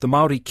The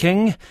Māori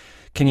King,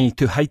 Kīngi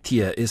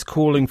Tūheitia, is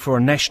calling for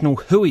a national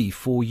hui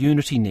for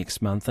unity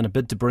next month in a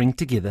bid to bring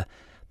together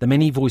the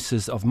many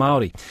voices of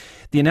Māori.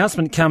 The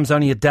announcement comes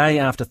only a day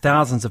after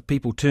thousands of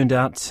people turned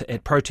out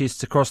at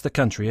protests across the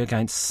country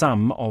against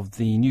some of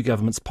the new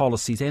government's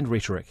policies and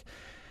rhetoric.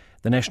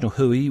 The national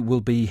hui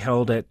will be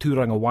held at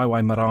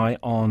Tūrangawaewae Marae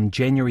on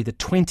January the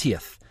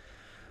 20th.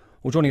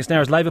 Well, joining us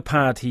now is Labour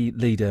Party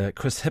leader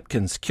Chris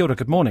Hipkins. Kia ora,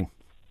 good morning.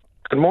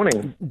 Good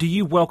morning. Do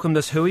you welcome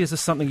this hui? Is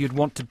this something you'd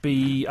want to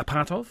be a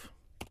part of?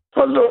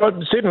 Well, look,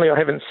 certainly I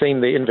haven't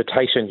seen the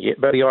invitation yet,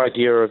 but the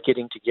idea of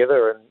getting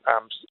together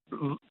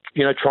and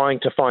trying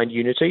to find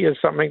unity is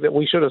something that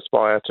we should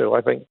aspire to. I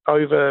think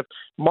over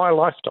my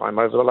lifetime,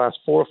 over the last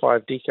 4 or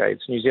 5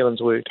 decades, New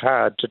Zealand's worked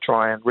hard to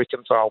try and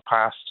reconcile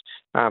past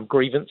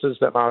grievances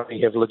that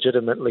Māori have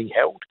legitimately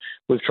held.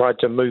 We've tried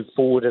to move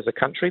forward as a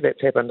country.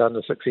 That's happened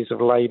under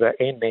successive Labour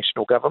and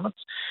national governments.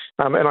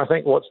 And I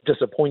think what's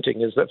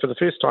disappointing is that for the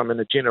first time in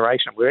a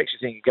generation, we're actually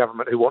seeing a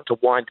government who want to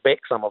wind back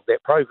some of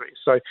that progress.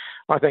 So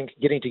I think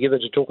getting together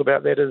to talk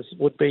about that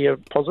would be a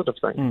positive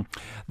thing.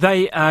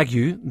 They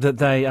argue that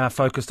they are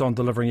focused on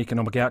delivering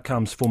economic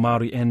outcomes for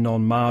Māori and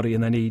non-Māori,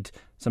 and they need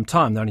some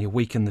time. They're only a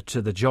week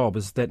into the job.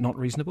 Is that not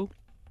reasonable?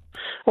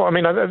 Well, I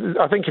mean,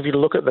 I think if you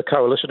look at the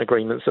coalition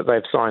agreements that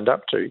they've signed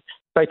up to,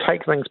 they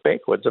take things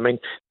backwards. I mean,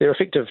 their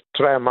effective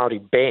Te Reo Māori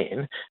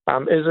ban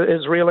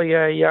is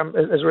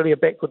really a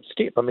backward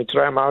step. I mean, Te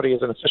Reo Māori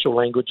is an official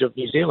language of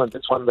New Zealand.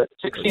 It's one that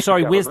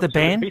Sorry, where's the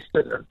ban?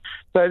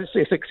 So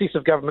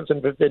successive governments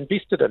have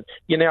invested in.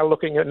 You're now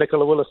looking at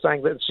Nicola Willis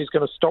saying that she's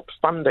going to stop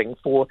funding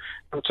for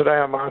Te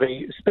Reo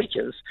Māori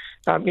speakers.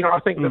 I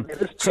think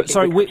that...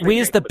 Sorry,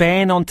 where's the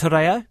ban on Te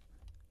Reo?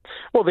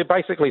 Well, they're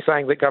basically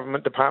saying that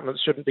government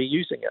departments shouldn't be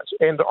using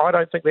it, and I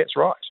don't think that's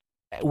right.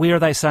 Where are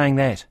they saying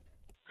that?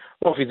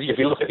 Well, if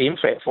you look at the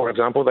MFAT, for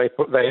example,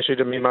 they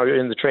issued a memo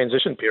in the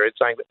transition period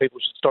saying that people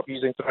should stop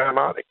using Te Reo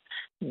Māori.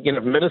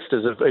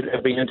 Ministers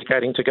have been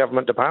indicating to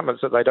government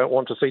departments that they don't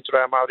want to see Te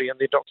Reo Māori in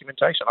their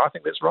documentation. I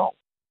think that's wrong.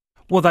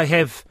 Well, they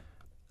have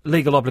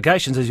legal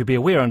obligations, as you'll be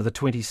aware, under the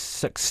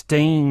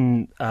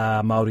 2016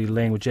 Māori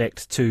Language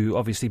Act to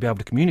obviously be able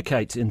to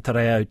communicate in Te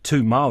Reo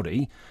to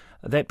Māori.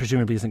 That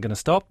presumably isn't going to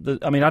stop.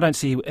 I mean, I don't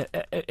see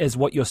as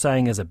what you're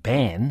saying as a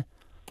ban.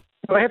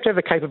 Well, they have to have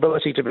the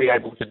capability to be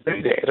able to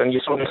do that. And you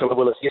saw Nicola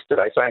Willis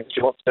yesterday saying that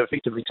she wants to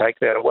effectively take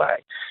that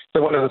away.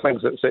 So one of the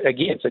things that,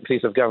 again,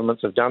 successive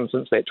governments have done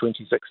since that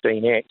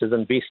 2016 Act is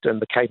invest in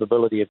the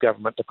capability of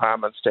government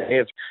departments to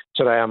have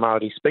Te Reo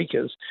Māori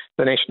speakers.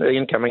 The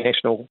incoming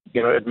national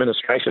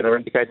administration are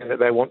indicating that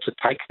they want to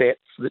take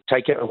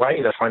it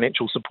away, the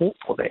financial support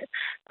for that.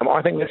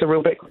 I think that's a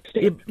real backward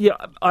step. Yeah,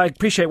 I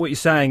appreciate what you're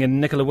saying, and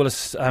Nicola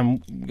Willis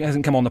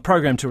hasn't come on the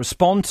program to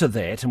respond to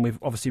that, and we've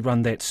obviously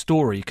run that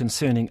story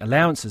concerning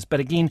allowances. But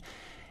again,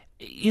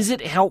 is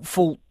it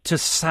helpful to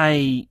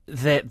say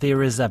that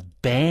there is a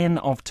ban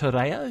of Te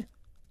Reo?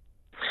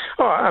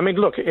 Oh, I mean,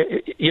 look,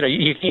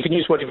 you can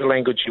use whatever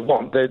language you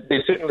want.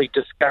 They're certainly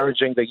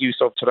discouraging the use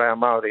of Te Reo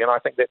Māori, and I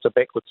think that's a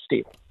backward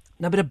step.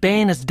 No, but a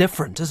ban is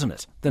different, isn't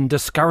it, than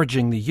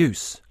discouraging the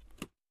use?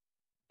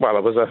 Well,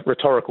 it was a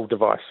rhetorical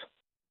device.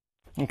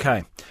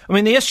 Okay. I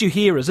mean, the issue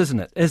here is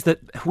that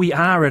we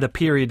are at a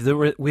period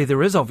where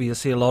there is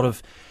obviously a lot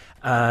of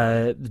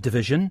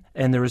division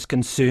and there is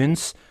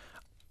concerns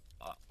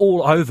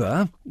all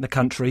over the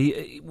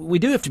country. We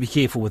do have to be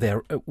careful with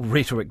our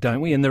rhetoric,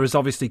 don't we? And there is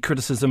obviously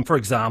criticism, for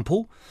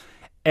example,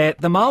 at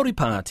the Māori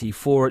Party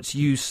for its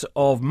use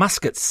of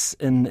muskets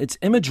in its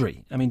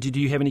imagery. I mean, do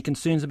you have any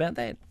concerns about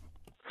that?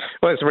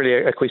 Well, it's really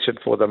a question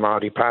for the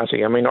Māori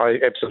Party. I mean, I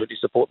absolutely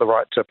support the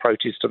right to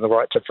protest and the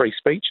right to free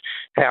speech.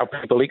 How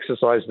people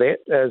exercise that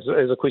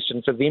is a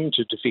question for them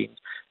to defend.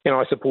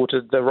 I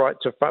supported the right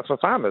for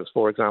farmers,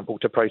 for example,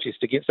 to protest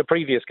against the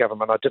previous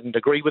government. I didn't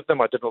agree with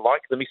them. I didn't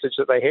like the message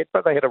that they had,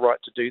 but they had a right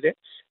to do that.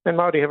 And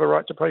Māori have a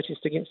right to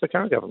protest against the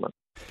current government.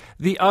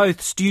 The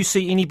oaths, do you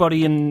see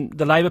anybody in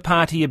the Labour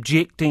Party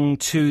objecting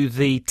to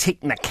the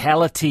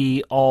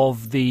technicality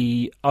of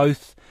the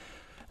oath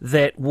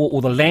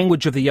or the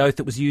language of the oath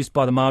that was used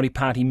by the Māori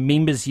Party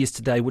members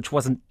yesterday, which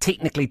wasn't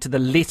technically to the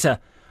letter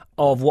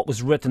of what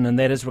was written, and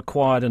that is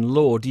required in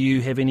law? Do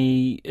you have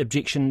any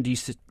objection? Do you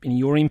see any of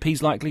your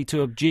MPs likely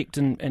to object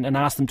and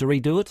ask them to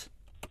redo it?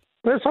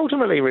 Well, it's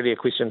ultimately really a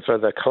question for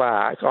the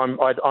clerk. I'm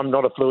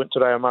not a fluent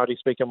Te Reo Māori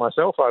speaker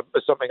myself.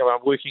 It's something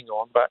I'm working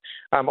on, but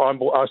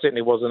I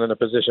certainly wasn't in a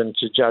position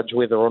to judge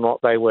whether or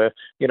not they were,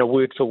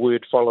 word for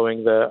word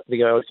following the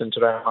oath in Te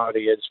Reo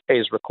Māori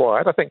as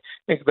required. I think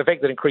the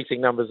fact that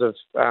increasing numbers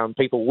of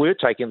people were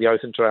taking the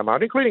oath in Te Reo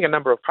Māori, including a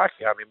number of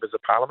Pākehā members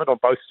of Parliament on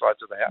both sides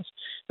of the House,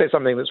 that's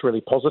something that's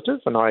really positive,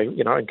 and I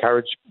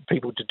encourage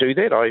people to do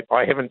that.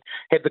 I haven't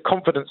had the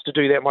confidence to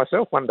do that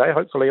myself. One day,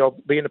 hopefully,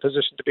 I'll be in a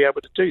position to be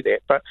able to do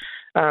that.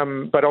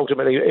 But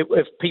ultimately,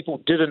 if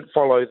people didn't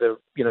follow the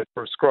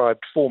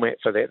prescribed format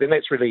for that, then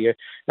that's really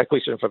a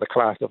question for the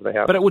clerk of the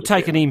House. But it would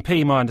take an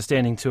MP, my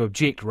understanding, to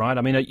object, right?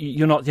 I mean,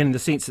 you're not in the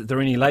sense that there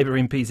are any Labour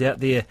MPs out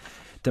there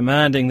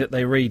demanding that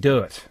they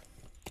redo it.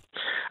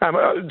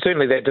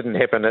 Certainly that didn't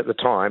happen at the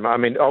time. I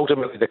mean,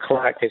 ultimately the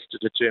clerk has to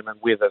determine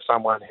whether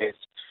someone has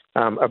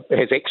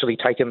actually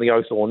taken the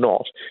oath or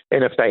not.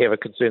 And if they have a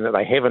concern that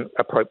they haven't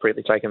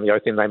appropriately taken the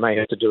oath, then they may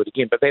have to do it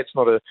again. But that's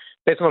not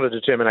a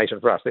determination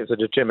for us. That's a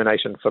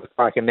determination for the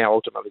clerk and now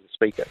ultimately the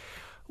Speaker.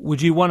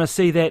 Would you want to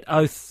see that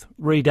oath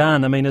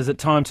redone? I mean, is it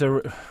time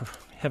to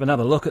have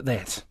another look at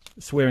that,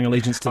 swearing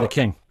allegiance to the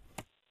King?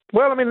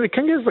 Well, I mean, the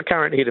King is the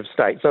current head of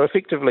state, so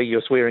effectively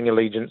you're swearing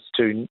allegiance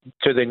to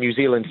the New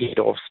Zealand head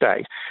of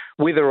state.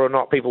 Whether or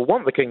not people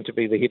want the King to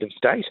be the head of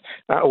state,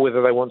 or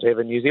whether they want to have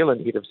a New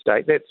Zealand head of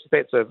state,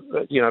 that's a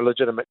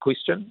legitimate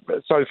question.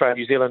 So far,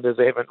 New Zealanders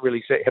haven't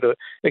really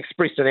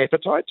expressed an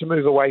appetite to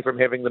move away from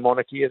having the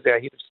monarchy as our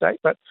head of state.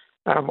 But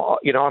I'm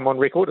on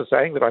record as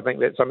saying that I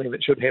think that's something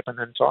that should happen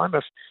in time.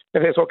 If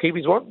that's what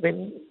Kiwis want,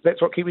 then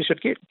that's what Kiwis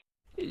should get.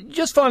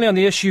 Just finally on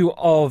the issue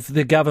of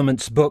the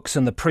government's books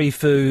and the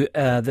pre-fu,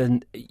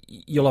 then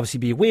you'll obviously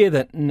be aware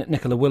that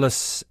Nicola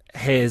Willis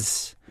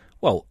has,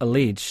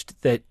 alleged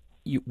that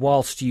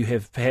whilst you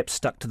have perhaps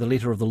stuck to the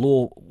letter of the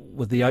law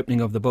with the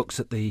opening of the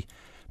books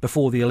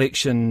before the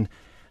election,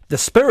 the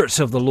spirit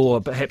of the law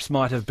perhaps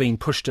might have been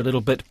pushed a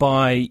little bit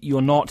by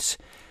you're not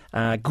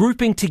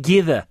grouping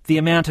together the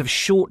amount of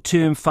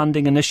short-term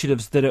funding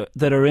initiatives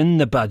that are in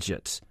the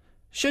budget.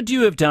 Should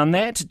you have done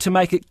that to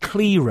make it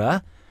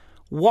clearer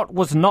what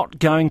was not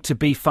going to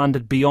be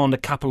funded beyond a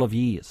couple of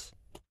years?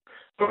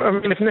 I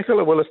mean, if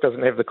Nicola Willis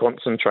doesn't have the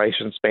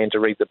concentration span to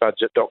read the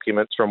budget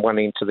documents from one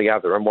end to the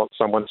other and wants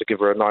someone to give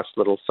her a nice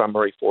little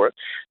summary for it,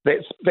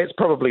 that's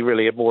probably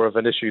really more of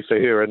an issue for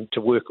her and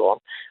to work on,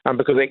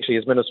 because actually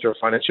as Minister of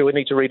Finance she would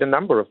need to read a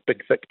number of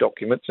big, thick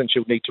documents and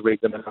she'll need to read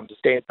them and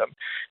understand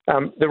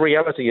them. The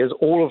reality is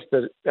all of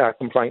the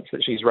complaints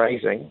that she's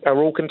raising are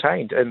all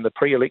contained in the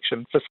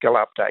pre-election fiscal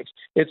update.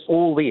 It's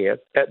all there.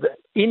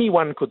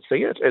 Anyone could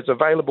see it. It's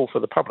available for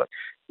the public.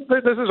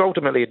 This is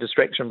ultimately a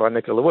distraction by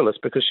Nicola Willis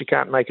because she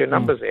can't make her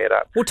numbers add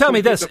up. Well, tell me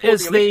this,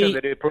 is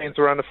that her plans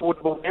are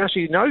unaffordable. Now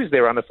she knows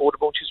they're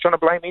unaffordable and she's trying to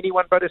blame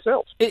anyone but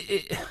herself.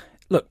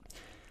 Look,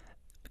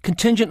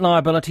 contingent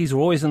liabilities are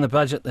always in the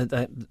budget.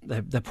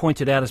 They're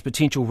pointed out as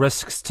potential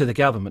risks to the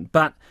government.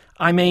 But,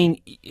 I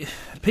mean,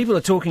 people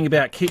are talking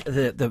about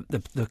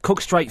the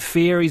Cook Strait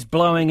ferries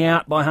blowing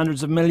out by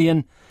hundreds of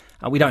million.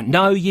 We don't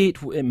know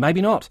yet,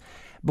 maybe not.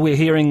 But we're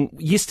hearing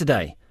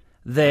yesterday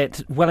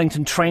that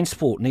Wellington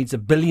Transport needs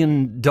 $1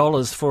 billion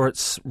for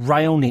its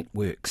rail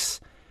networks.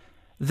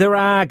 There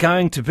are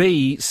going to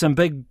be some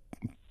big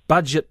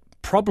budget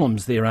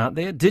problems there, aren't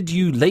there? Did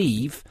you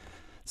leave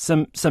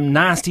some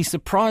nasty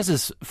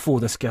surprises for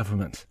this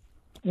government?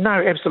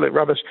 No, absolute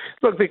rubbish.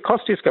 Look, the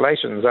cost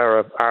escalations are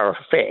a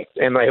fact,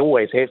 and they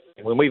always have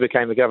been. When we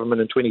became the government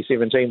in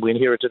 2017, we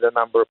inherited a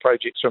number of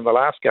projects from the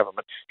last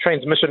government.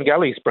 Transmission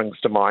gully springs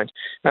to mind,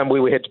 and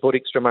we had to put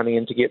extra money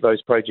in to get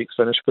those projects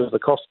finished because the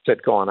costs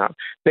had gone up.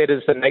 That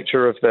is the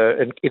nature of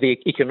the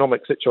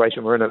economic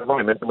situation we're in at the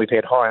moment, and we've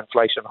had high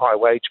inflation, high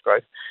wage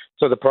growth.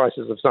 So the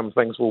prices of some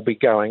things will be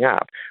going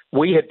up.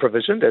 We had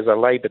provisioned as a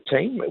Labor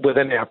team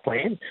within our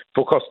plan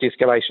for cost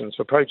escalations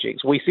for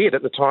projects. We said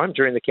at the time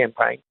during the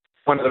campaign,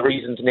 one of the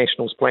reasons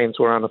National's plans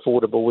were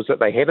unaffordable was that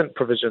they hadn't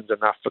provisioned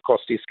enough for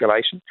cost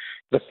escalation.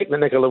 The fact that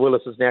Nicola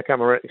Willis has now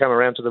come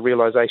around to the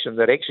realisation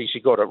that actually she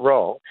got it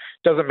wrong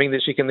doesn't mean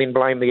that she can then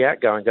blame the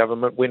outgoing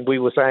government when we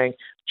were saying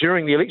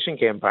during the election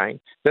campaign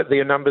that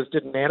their numbers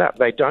didn't add up.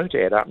 They don't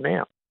add up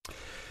now.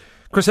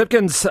 Chris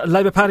Hipkins,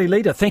 Labour Party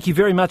leader, thank you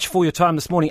very much for your time this morning.